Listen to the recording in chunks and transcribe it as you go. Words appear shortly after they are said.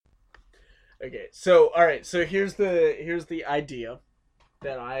Okay, so all right, so here's the idea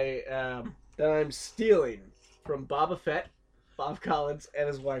that I'm stealing from Boba Fett, Bob Collins, and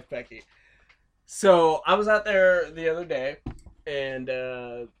his wife Becky. So I was out there the other day, and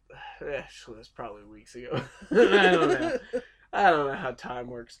actually, that's probably weeks ago. I don't know. I don't know how time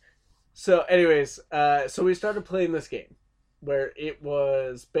works. So, anyways, so we started playing this game where it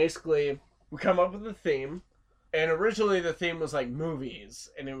was basically we come up with a theme, and originally the theme was like movies,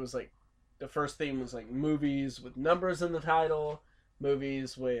 and it was like the first theme was like movies with numbers in the title,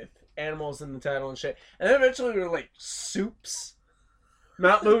 movies with animals in the title and shit, and then eventually we were like soups,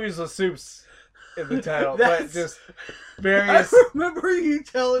 not movies with soups in the title, but just various. I remember you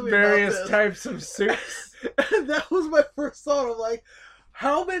telling me various about this. types of soups. That was my first thought. I'm like,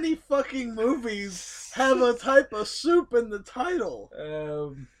 how many fucking movies have a type of soup in the title?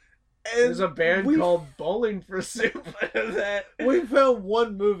 And And there's a band called Bowling for Soup. That we found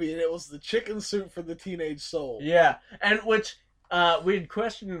one movie, and it was the Chicken Soup for the Teenage Soul. yeah, and which we had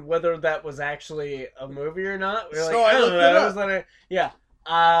questioned whether that was actually a movie or not. We were like, So I looked it up. was like, yeah,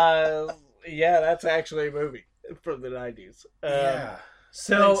 yeah, that's actually a movie from the 90s. Yeah.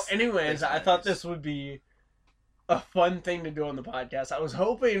 So, Thanks. anyways, Thanks, I thought 90s. this would be a fun thing to do on the podcast. I was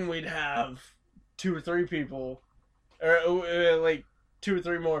hoping we'd have 2 or 3 people, or like 2 or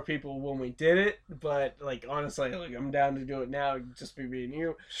 3 more people when we did it. But like honestly, like I'm down to do it now. Just be me and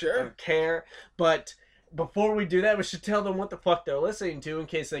you. I Sure. don't care. But before we do that, we should tell them what the fuck they're listening to in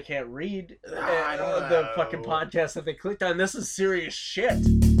case they can't read I don't the know. fucking podcast that they clicked on. This is serious shit.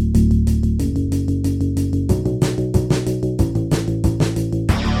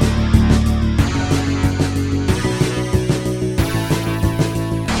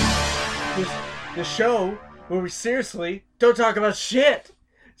 The show where we seriously don't talk about shit.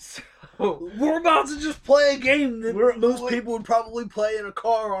 So We're about to just play a game that We're- most people would probably play in a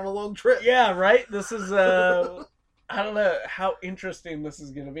car on a long trip. yeah, right. This is I don't know how interesting this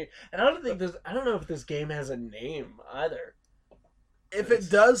is gonna be, and I don't know if this game has a name either. If it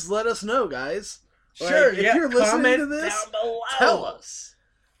does, let us know, guys. Sure, Like, yeah. if you're listening comment to this, down below. tell us.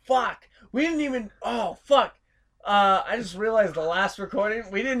 Fuck, we didn't even. Oh fuck. I just realized the last recording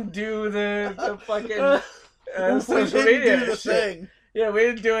we didn't do the fucking We social didn't media do the shit. thing. Yeah, we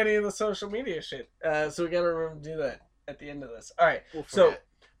didn't do any of the social media shit. So we gotta remember to do that at the end of this. All right. We'll So forget.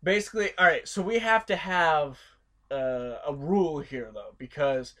 basically, all right. So we have to have a rule here though,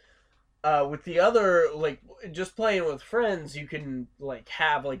 because with the other, like just playing with friends, you can like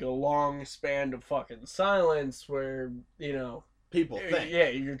have like a long span of fucking silence where people think. yeah,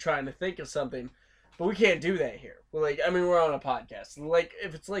 you're trying to think of something. But we can't do that here. We're like, I mean, we're on a podcast. Like,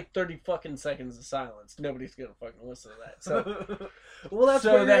 if it's like 30 fucking seconds of silence, nobody's gonna fucking listen to that. So Well, that's So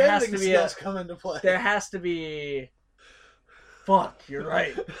where your there has editing to be skills come into play. there has to be. Fuck, you're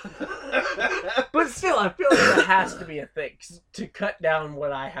right. But still, I feel like there has to be a thing to cut down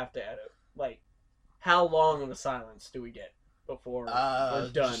what I have to edit. Like, how long of a silence do we get before we're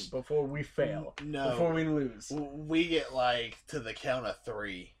done? Before we fail? No. Before we lose? We get like to the count of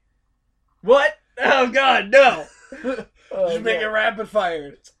 3. What? Oh God, no! Oh, Just make it God. rapid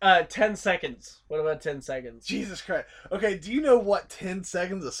fired. 10 seconds. What about 10 seconds? Jesus Christ. Okay, do you know what 10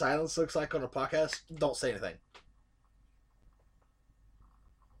 seconds of silence looks like on a podcast? Don't say anything.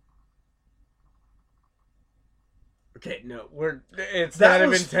 Okay, no, it's not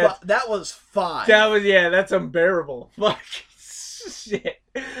even 10. That was 5. That's unbearable. Fuck. Shit.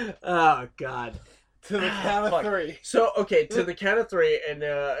 Oh God. To the count of Fuck. 3. So okay, to the count of 3, and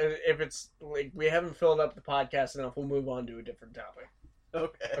if it's like we haven't filled up the podcast enough, we'll move on to a different topic.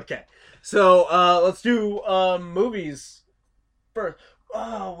 Okay. Okay, so let's do movies first.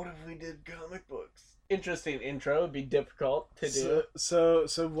 Oh, what if we did comic books? Interesting intro. Would be difficult to do. So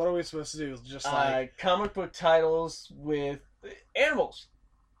what are we supposed to do? Just like Comic book titles with animals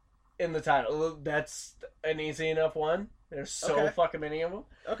in the title. That's an easy enough one. There's so Okay. fucking many of them.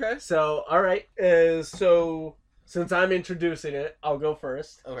 okay, So, all right. So since I'm introducing it, I'll go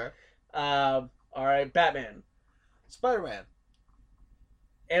first. okay. All right, Batman, Spider-Man,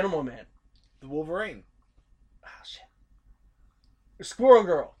 Animal Man, the Wolverine. oh shit, Squirrel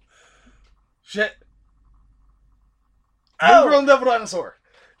Girl. Shit. Oh! Girl and Devil Dinosaur.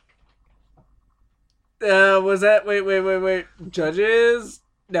 Was that wait? Judges?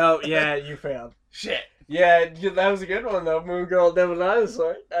 No, yeah, you failed. Shit. Yeah, that was a good one though. Moon Girl, Devil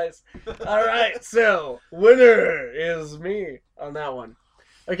Dinosaur. Nice. All right, so winner is me on that one.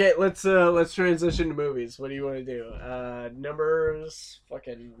 Okay, let's transition to movies. What do you want to do? Numbers,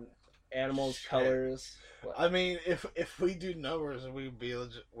 fucking animals, Shit. colors. What? I mean, if we do numbers, we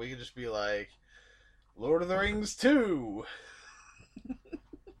could just be like Lord of the Rings 2.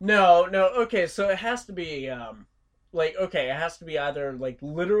 No, no. Okay, so it has to be it has to be either like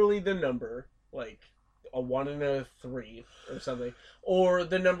literally the number, like a 1 and a 3 or something, or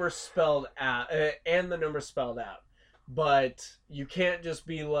the number spelled out and the number spelled out. But you can't just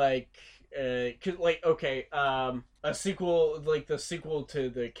be like a sequel, like the sequel to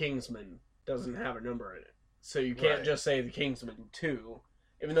the Kingsman doesn't have a number in it. So you can't Right. just say the Kingsman 2,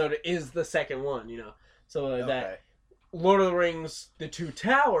 even though it is the second one, So like that Okay. Lord of the Rings, The Two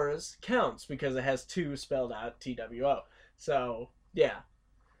Towers counts because it has 2 spelled out TWO. So, yeah.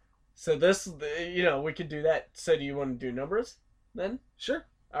 So we could do that. So do you want to do numbers then? Sure.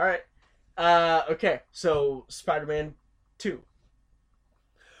 All right. Okay. So Spider-Man 2.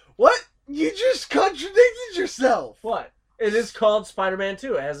 What? You just contradicted yourself. What? It is called Spider-Man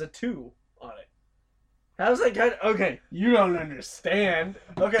 2. It has a 2 on it. How's that kind of... Okay, you don't understand.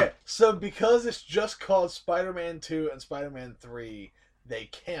 Okay, so because it's just called Spider-Man 2 and Spider-Man 3, they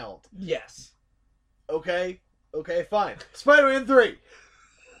count. Yes. Okay, fine. Spider-Man 3.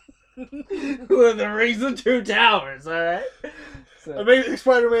 With the Rings of Two Towers, alright? So, Amazing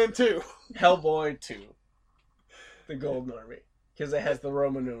Spider-Man 2. Hellboy 2. The Golden Army. Because it has the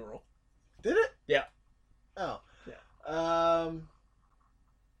Roman numeral. Did it? Yeah. Oh. Yeah.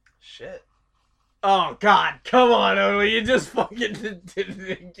 Shit. Oh, God. Come on, Owen. You just fucking did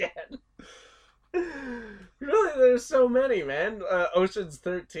it again. Really, there's so many, man. Ocean's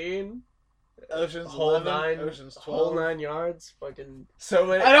 13. Ocean's Whole 11, 9. Ocean's 12. Whole 9 yards. Fucking so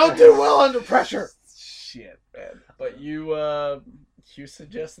many. I don't do well under pressure. Shit, man. But you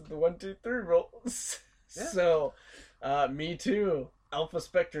suggested the 1, 2, 3 rules. Yeah. So, me too. Alpha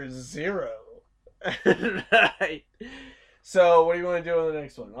Spectre 0. Right. So, what do you want to do on the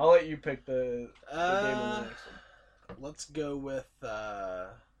next one? I'll let you pick the game on the next one. Let's go with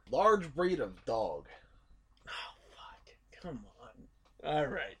large breed of dog. Oh, fuck. Come on. All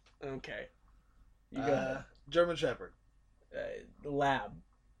right. Okay. You go ahead. German Shepherd. Lab.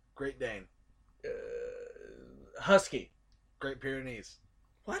 Great Dane. Husky. Great Pyrenees.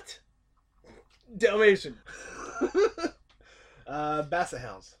 What? Dalmatian. Basset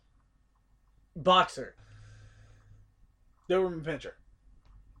Hounds. Boxer. Doberman Pinscher.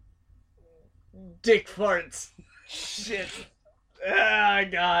 Dick farts. Shit. Ah,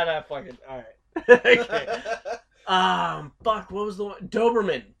 God, I fucking... Alright. Okay. Fuck, what was the one?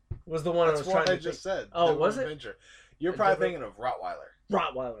 Doberman was the one That's I was what trying I to just think. said. Oh, Doberman was it? Pinscher. You're A probably Doberman- thinking of Rottweiler.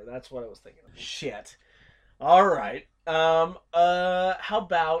 Rottweiler, that's what I was thinking of. Shit. Alright. How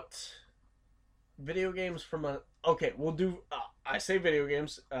about video games from a... Okay, we'll do... I say video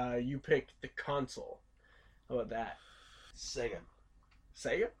games, you pick the console. How about that? Sega.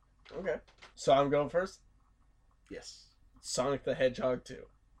 Sega? Okay. So I'm going first? Yes. Sonic the Hedgehog 2.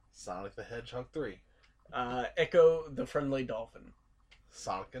 Sonic the Hedgehog 3. Echo the Friendly Dolphin.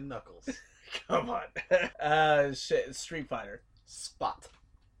 Sonic and Knuckles. Come on. Street Fighter. Spot.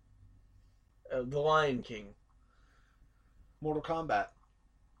 The Lion King. Mortal Kombat.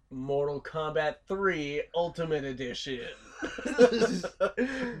 Mortal Kombat 3 Ultimate Edition.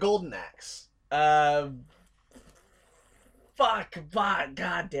 Golden Axe. Fuck,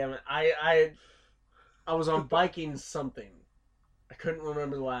 god damn it. I was on Viking something. I couldn't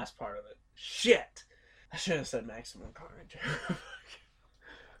remember the last part of it. Shit. I should have said Maximum Carnage.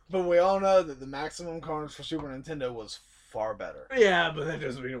 But we all know that the Maximum Carnage for Super Nintendo was far better. Yeah, but that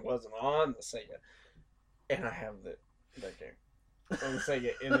doesn't mean it wasn't on the Sega. And I have that game on the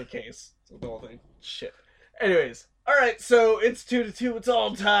Sega in the case. So the whole thing. Shit. Anyways. Alright, so it's 2-2. It's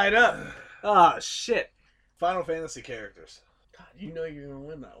all tied up. Ah, shit. Final Fantasy characters. God, you know you're going to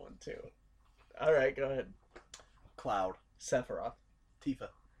win that one, too. Alright, go ahead. Cloud. Sephiroth. Tifa.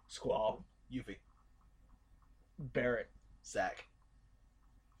 Squall. Yuffie. Barrett. Zack.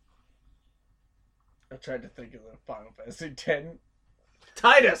 I tried to think of the Final Fantasy X.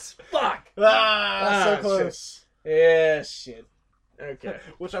 Titus! Fuck! Ah, so close. Yeah, shit. Okay.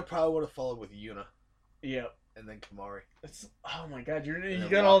 Which I probably would have followed with Yuna Yep. and then Kamari. Oh my god, you then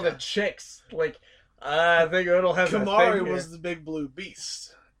got all the Waka. chicks. Like, I think it'll have Kamari was the big blue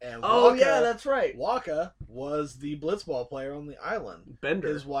beast. And Oh, Waka, yeah, that's right. Waka was the blitzball player on the island. Bender.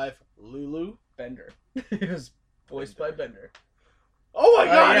 His wife, Lulu. Bender. He was voiced by Bender. Oh my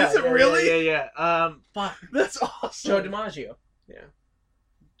god, yeah, is it yeah, really? Yeah. Fuck. That's awesome. Joe DiMaggio.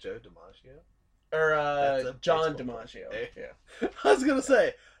 Joe DiMaggio? Or, That's a John baseball DiMaggio. player. Yeah. I was gonna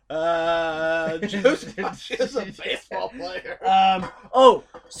say, Joe DiMaggio's a baseball player. Oh,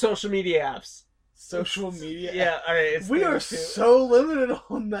 social media apps. Social media. Yeah, alright. It's We there are too. so limited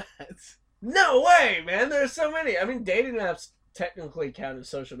on that. No way, man. There's so many. I mean, dating apps technically count as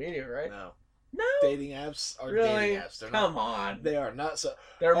social media, right? No. No, Dating apps are really. dating apps. They're Come not, on. They are not so.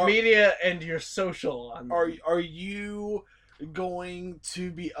 They're Are- media and your social on them. Are you going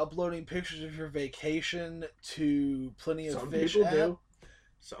to be uploading pictures of your vacation to Plenty of Some Fish people app? do.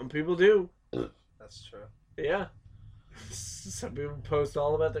 Some people do. That's true. Yeah. Some people post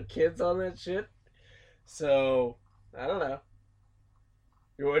all about their kids on that shit. So, I don't know.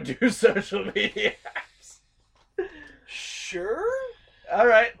 You want to do social media apps? Sure.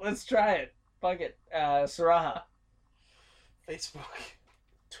 Alright, let's try it. Fuck it. Saraha. Facebook.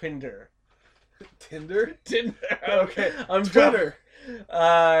 Tinder. Tinder. Tinder. Okay. I'm Twitter.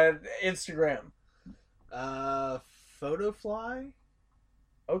 Instagram. Photofly.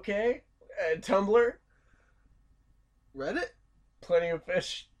 Okay. Tumblr. Reddit. Plenty of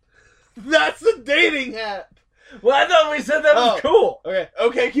Fish. That's a dating app. Well, I thought we said that was cool.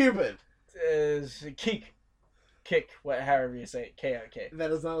 Okay, Cupid. Kik. Kick, however you say it. K-I-K.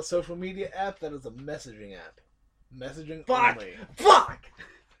 That is not a social media app. That is a messaging app. Messaging Fuck! only. Fuck!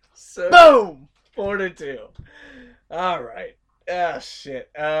 So, Boom! 4-2. Alright. Ah, shit.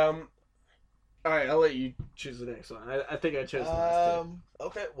 Alright, I'll let you choose the next one. I think I chose the last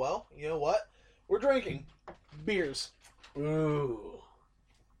Okay, well, you know what? We're drinking beers. two. Ooh.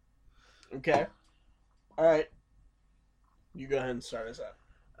 Okay. Alright. You go ahead and start us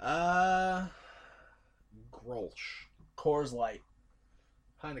out. Grolsch. Coors Light.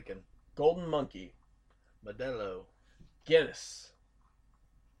 Heineken. Golden Monkey. Modelo. Guinness.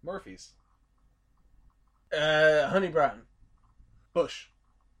 Murphy's. Honey Brown. Bush.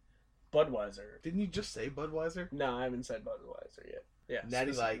 Budweiser. Didn't you just say Budweiser? No, I haven't said Budweiser yet. Yeah.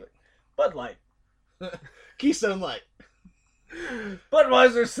 Natty Light. Bud Light. Keystone Light.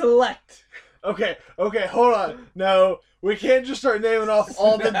 Budweiser Select. Okay, hold on. No, we can't just start naming off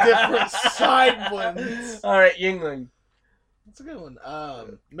all the different side ones. Alright, Yingling. That's a good one.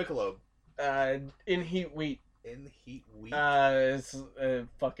 Michelob. In Heat Wheat. In Heat Wheat. It's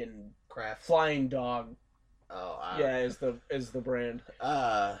fucking Craft. Flying Dog. Oh, Yeah, is the brand.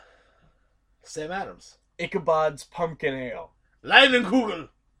 Sam Adams. Ichabod's Pumpkin Ale. Leinenkugel.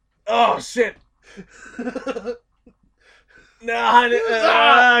 Oh shit! No, God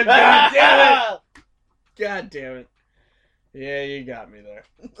damn it! God damn it! Yeah, you got me there.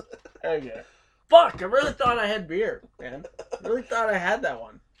 Okay. Fuck! I really thought I had beer, man. I really thought I had that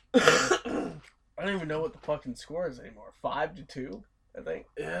one. I don't even know what the fucking score is anymore. 5-2, I think.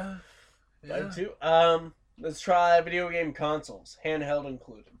 Yeah. 5-2. Let's try video game consoles, handheld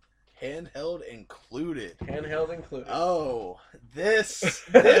included. Handheld included. Handheld included. Oh, this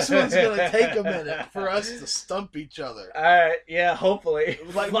one's gonna take a minute for us to stump each other. Alright, yeah, hopefully.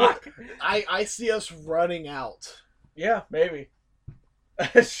 Like, Fuck. I see us running out. Yeah, maybe.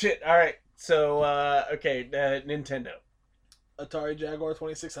 Shit, alright. So, okay, Nintendo. Atari Jaguar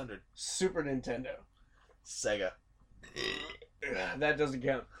 2600. Super Nintendo. Sega. That doesn't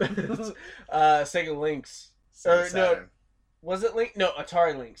count. Sega Lynx. Sega Or, Saturn. Was it Link? No,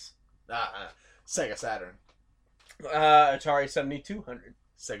 Atari Lynx. Sega Saturn. Atari 7200.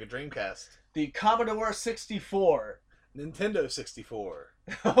 Sega Dreamcast. The Commodore 64. Nintendo 64.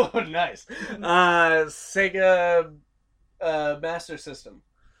 Oh, nice. Sega Master System.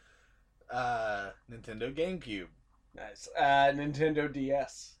 Nintendo GameCube. Nice. Nintendo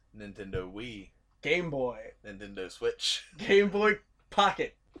DS. Nintendo Wii. Game Boy. Nintendo Switch. Game Boy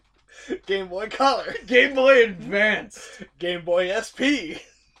Pocket. Game Boy Color. Game Boy Advanced. Game Boy SP.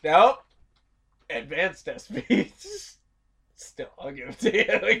 Nope. Advanced SP. Still, I'll give it to you.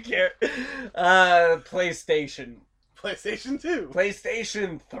 I don't care. PlayStation. PlayStation 2.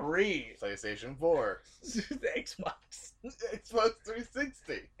 PlayStation 3. PlayStation 4. Xbox. Xbox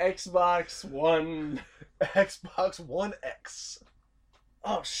 360. Xbox One. Xbox One X.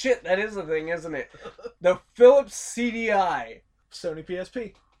 Oh shit, that is a thing, isn't it? The Philips CDI. Sony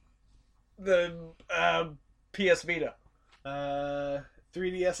PSP. The PS Vita.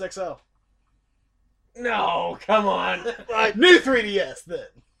 3DS XL. No, come on. Like, New 3DS then.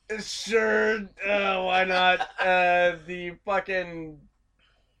 sure, why not? The fucking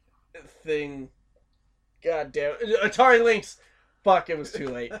thing. God damn it. Atari Lynx. Fuck, it was too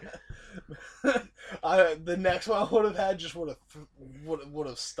late. The next one I would have had just would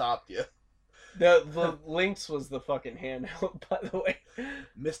have stopped you. The Lynx was the fucking handheld, by the way.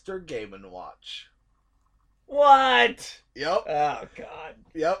 Mr. Game & Watch. What? Yep. Oh god.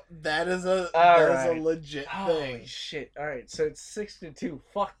 Yep. That is a Alright. legit Holy thing. shit. Alright, so it's 6-2.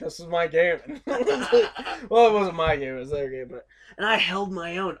 Fuck, this was my game. Well, it wasn't my game, it was their game, but and I held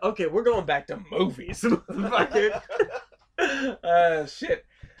my own. Okay, we're going back to movies. Fucking shit.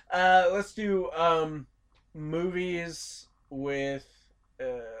 Let's do movies with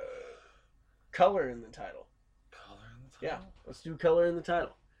color in the title. Color in the Yeah, title? let's do color in the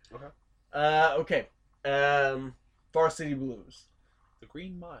title. Okay. Okay. Varsity Blues. The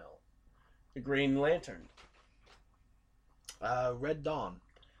Green Mile. The Green Lantern. Red Dawn.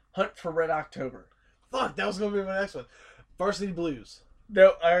 Hunt for Red October. Fuck, that was gonna be my next one. Varsity Blues.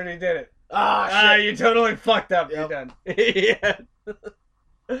 No, I already did it. Ah, shit. You totally fucked up. Yep. You're done. Yeah.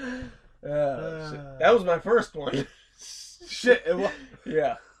 Shit. That was my first one. Shit. It was...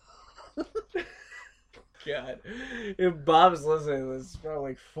 Yeah. God. If Bob's listening to this, he's probably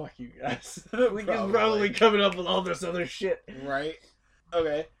like, fuck you guys. Like, he's probably coming up with all this other shit. Right.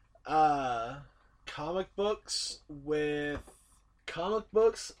 Okay. Comic books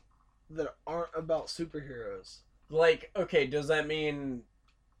that aren't about superheroes. Like, okay, does that mean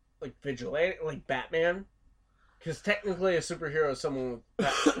like vigilante, like Batman? Because technically a superhero is someone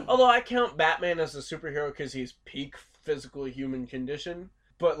with although I count Batman as a superhero because he's peak physical human condition.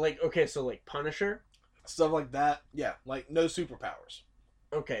 But like, okay, so like Punisher? Stuff like that. Yeah, like no superpowers.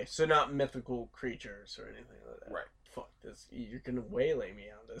 Okay, so not mythical creatures or anything like that. Right. Fuck this. You're gonna waylay me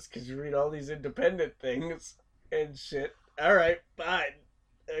on this because you read all these independent things and shit. Alright, fine.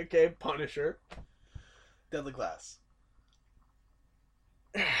 Okay, Punisher. Deadly Class.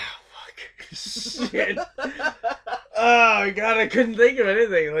 Fuck. Shit. Oh god, I couldn't think of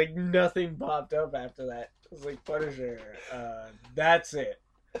anything. Like nothing popped up after that. It was like Punisher. That's it.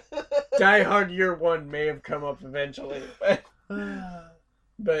 Die Hard Year One may have come up eventually,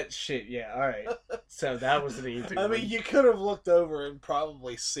 but shit, yeah, all right. So that was an easy. I mean, you could have looked over and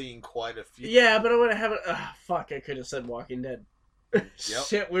probably seen quite a few. Yeah, but I would have fuck. I could have said Walking Dead. Yep.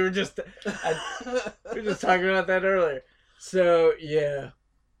 Shit, we were just talking about that earlier. So yeah,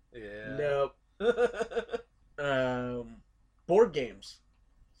 Yeah. nope. Board games.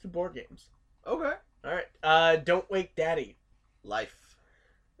 Let's do board games. Okay. All right. Don't Wake Daddy. Life.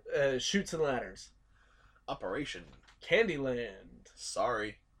 Shoots and Ladders. Operation. Candyland.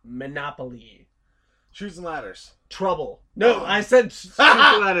 Sorry. Monopoly. Shoots and Ladders. Trouble. No, Oh. I said Shoots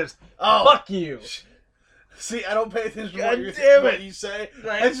and Ladders. Oh. Fuck you. See, I don't pay attention to God what, damn what it. you say.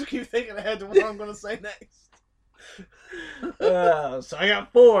 Right. I just keep thinking ahead to what I'm going to say next. So I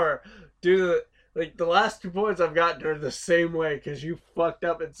got 4. Due to the last 2 points I've gotten are the same way because you fucked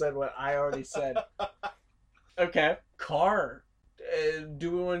up and said what I already said. Okay. Car.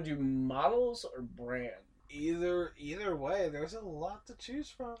 Do we want to do models or brand? Either way, there's a lot to choose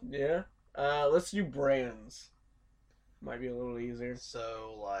from. Yeah. Let's do brands. Might be a little easier.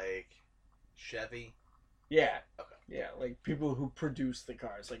 So, like, Chevy. Yeah. Okay. Yeah, like people who produce the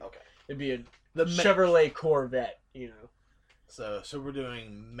cars. Like, Okay. it'd be a The Chevrolet Corvette, you know. So we're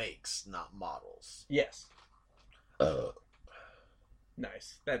doing makes, not models. Yes.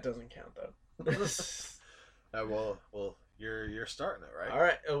 Nice. That doesn't count though. Well, you're starting it, right? All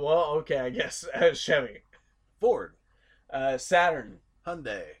right. Well, okay. I guess Chevy, Ford, Saturn,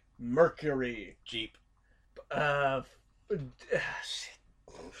 Hyundai, Mercury, Jeep. Shit.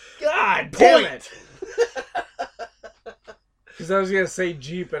 God damn Point. it! Because I was gonna say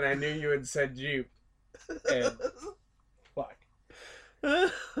Jeep, and I knew you had said Jeep. And fuck,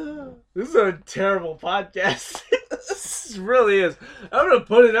 this is a terrible podcast. This really is. I'm gonna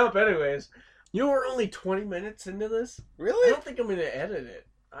put it up anyways. You know, we're only 20 minutes into this. I Really? don't think I'm gonna edit it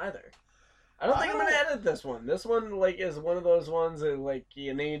either. I don't think I'm gonna edit this one. This one, like, is one of those ones that, like,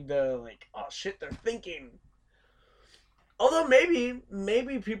 you need to, like, oh shit, they're thinking. Although maybe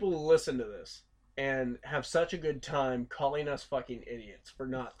people listen to this and have such a good time calling us fucking idiots for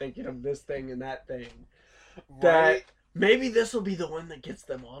not thinking of this thing and that thing. That Right? maybe this will be the one that gets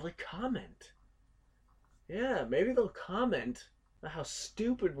them all to comment. Yeah, maybe they'll comment on how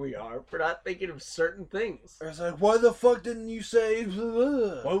stupid we are for not thinking of certain things. It's like, why the fuck didn't you say?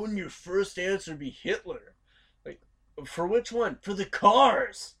 Why wouldn't your first answer be Hitler? Like, for which one? For the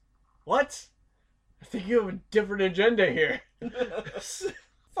cars. What? I think you have a different agenda here.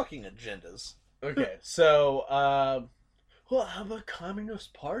 Fucking agendas. Okay, so, well, how about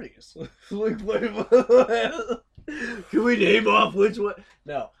communist parties? Like, can we name off which one?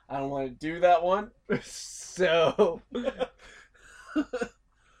 No, I don't want to do that one. So,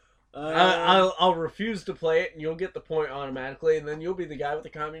 I'll refuse to play it, and you'll get the point automatically, and then you'll be the guy with the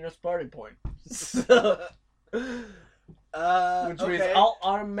Communist Party point. So, which means okay. I'll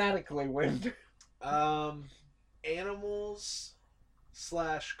automatically win. Animals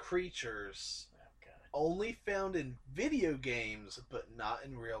 / creatures only found in video games, but not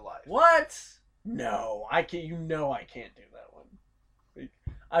in real life. What? No, I can't. You know I can't do that one. Like,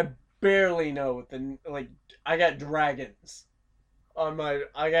 I barely know what the I got dragons on my.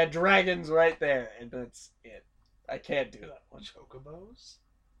 I got dragons right there, and that's it. I can't do that one. Chocobos?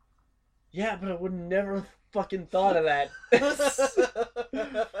 Yeah, but I would never fucking thought of that.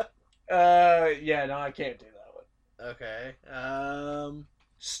 Yeah, no, I can't do that one. Okay.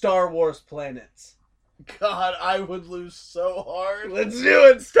 Star Wars planets. God, I would lose so hard. Let's do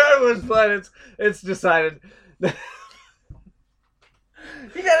it. Star Wars planets. It's decided. You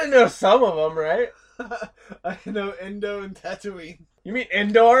gotta know some of them, right? I know Endo and Tatooine. You mean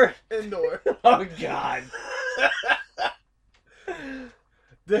Endor? Endor. Oh, God.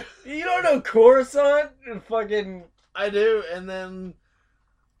 You don't know Coruscant? Fucking... I do, and then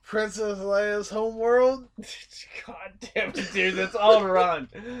Princess Leia's homeworld. God damn it, dude. That's all around.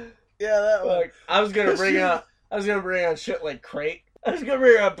 Yeah, that one. Fuck. I was gonna bring on shit like Crate. I was gonna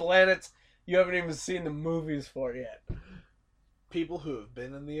bring on planets you haven't even seen the movies for yet. People who have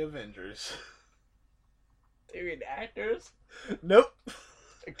been in the Avengers. You mean actors? Nope.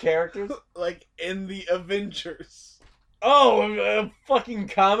 Characters? Like in the Avengers. Oh, fucking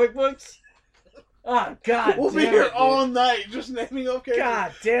comic books? Oh, God We'll damn be here it, all dude. night just naming off characters.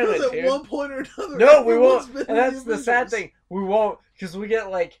 God damn it, Because at dude. one point or another, No, we everyone's won't. been And in that's the sad Avengers. thing. We won't, because we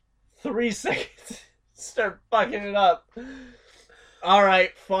get like 3 seconds to start fucking it up.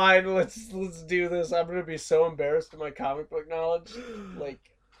 Alright, fine, let's do this. I'm gonna be so embarrassed of my comic book knowledge. Like,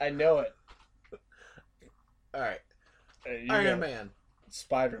 I know it. Alright. You Iron know it. Man.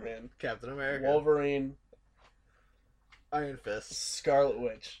 Spider-Man. Captain America. Wolverine. Iron Fist. Scarlet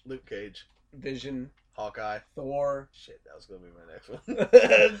Witch. Luke Cage. Vision. Hawkeye. Thor. Shit, that was going to be my next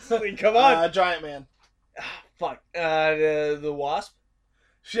one. Come on. Giant Man. Fuck. The Wasp.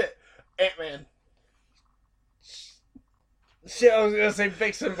 Shit. Ant-Man. Shit, I was gonna say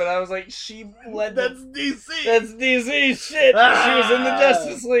Vixen, but I was like, she led That's the... DC. That's DC. Shit. She was in the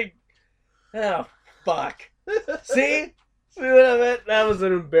Justice League. Oh, fuck. See? See what I meant? That was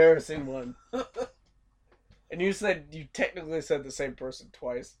an embarrassing one. And you technically said the same person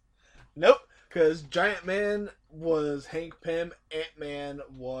twice. Nope. Because Giant Man was Hank Pym. Ant-Man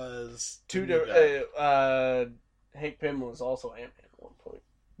was... Two the guy. different... Hank Pym was also Ant-Man at one point.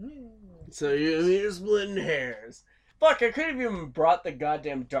 So you're splitting hairs. Fuck, I could have even brought the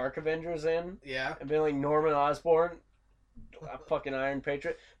goddamn Dark Avengers in Yeah. and been like Norman Osborn, fucking Iron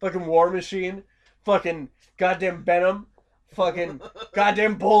Patriot, fucking War Machine, fucking goddamn Venom, fucking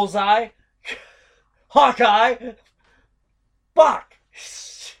goddamn Bullseye, Hawkeye. Fuck.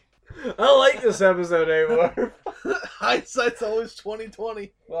 I don't like this episode anymore. Hindsight's always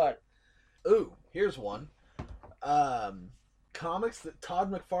 20/20. Fuck. Ooh, here's one. Comics that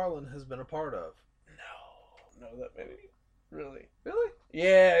Todd McFarlane has been a part of. No, that many. Really?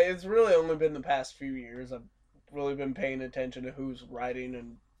 Yeah, it's really only been the past few years. I've really been paying attention to who's writing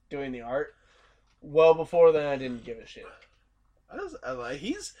and doing the art. Well, before then, I didn't give a shit.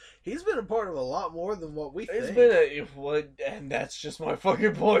 He's been a part of a lot more than what we think. It's been and that's just my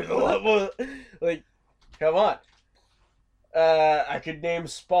fucking point. A lot more. Like, come on. I could name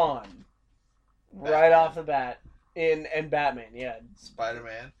Spawn right off the bat. And Batman, yeah.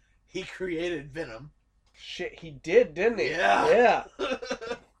 Spider-Man. He created Venom. Shit, he did, didn't he? Yeah.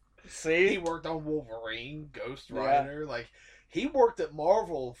 See? He worked on Wolverine, Ghost Rider. Like, he worked at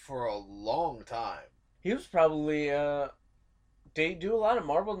Marvel for a long time. He was probably, did he do a lot of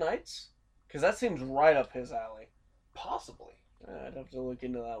Marvel Knights? Because that seems right up his alley. Possibly. I'd have to look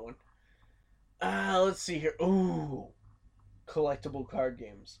into that one. Let's see here. Ooh. Collectible card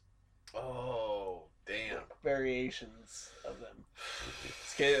games. Oh, damn. Variations of them.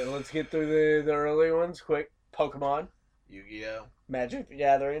 Let's get through the early ones quick. Pokemon. Yu-Gi-Oh! Magic the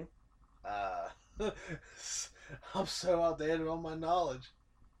Gathering. I'm so outdated on my knowledge.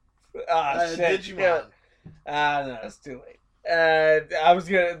 Shit. Digimon. No, it's too late.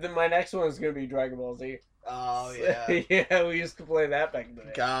 My next one is gonna be Dragon Ball Z. Oh, yeah. Yeah, we used to play that back in the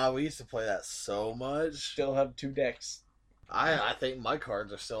day. God, we used to play that so much. Still have 2 decks. I think my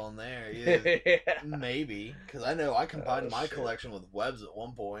cards are still in there. Yeah, Yeah. maybe. Because I know I combined my shit. collection with Webb's at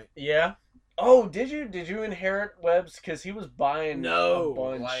one point. Yeah. Oh, did you inherit Webb's? Because he was buying a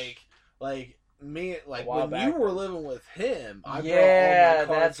bunch. like me, like While when back. you were living with him, I Yeah, brought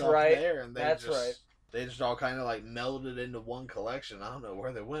all my cards that's up right. there, and That's right. They just all kind of like melded into one collection. I don't know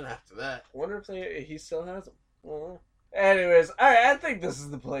where they went after that. Wonder if he still has them. I don't know. Anyways, alright, I think this is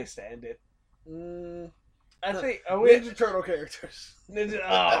the place to end it. I think Ninja Turtle characters.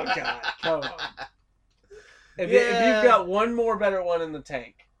 Oh god, come on. If you've got one more better one in the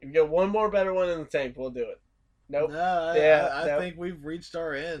tank, we'll do it. Nope. No, I Nope. think we've reached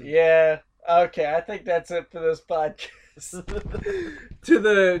our end. Yeah. Okay, I think that's it for this podcast. to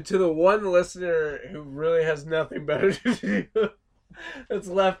the one listener who really has nothing better to do that's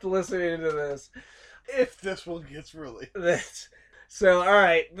left listening to this. If this one gets released. So, all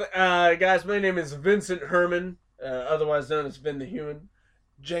right, guys, my name is Vincent Herman, otherwise known as Vin the Human.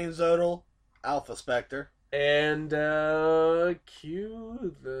 James Odell, Alpha Spectre. And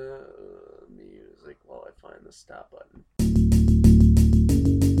cue the music while I find the stop button.